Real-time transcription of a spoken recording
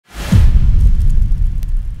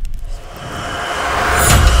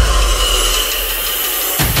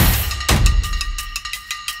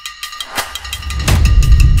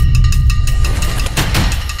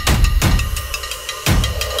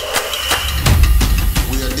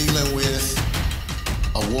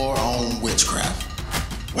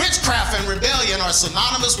Witchcraft and rebellion are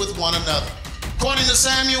synonymous with one another. According to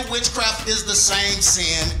Samuel, witchcraft is the same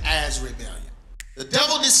sin as rebellion. The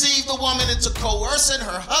devil deceived the woman into coercing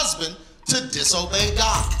her husband to disobey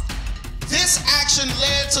God. This action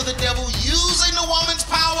led to the devil using the woman's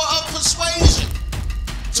power of persuasion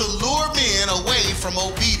to lure men away from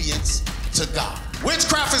obedience to God.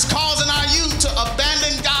 Witchcraft is causing our youth to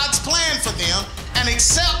abandon God's plan for them and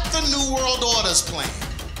accept the New World Order's plan.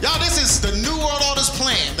 Y'all, this is the New World Order's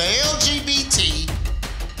plan, the LGBT,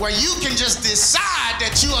 where you can just decide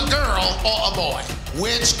that you're a girl or a boy.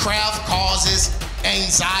 Witchcraft causes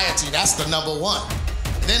anxiety. That's the number one.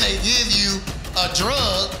 Then they give you a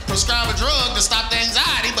drug, prescribe a drug to stop the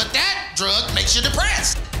anxiety, but that drug makes you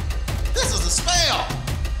depressed. This is a spell.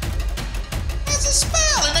 It's a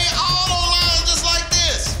spell, and they all online just like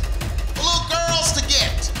this. For little girls to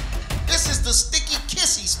get. This is the sticky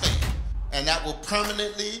kissy spell, and that will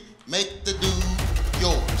permanently make the dude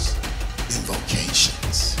yours.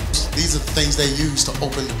 Invocations. These are the things they use to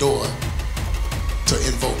open the door to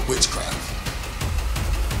invoke witchcraft.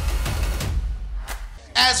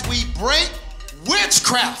 As we break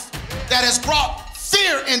witchcraft that has brought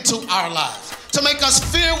fear into our lives, to make us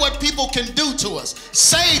fear what people can do to us,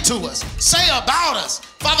 say about us.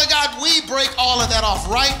 Father God, we break all of that off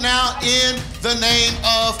right now in the name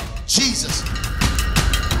of Jesus.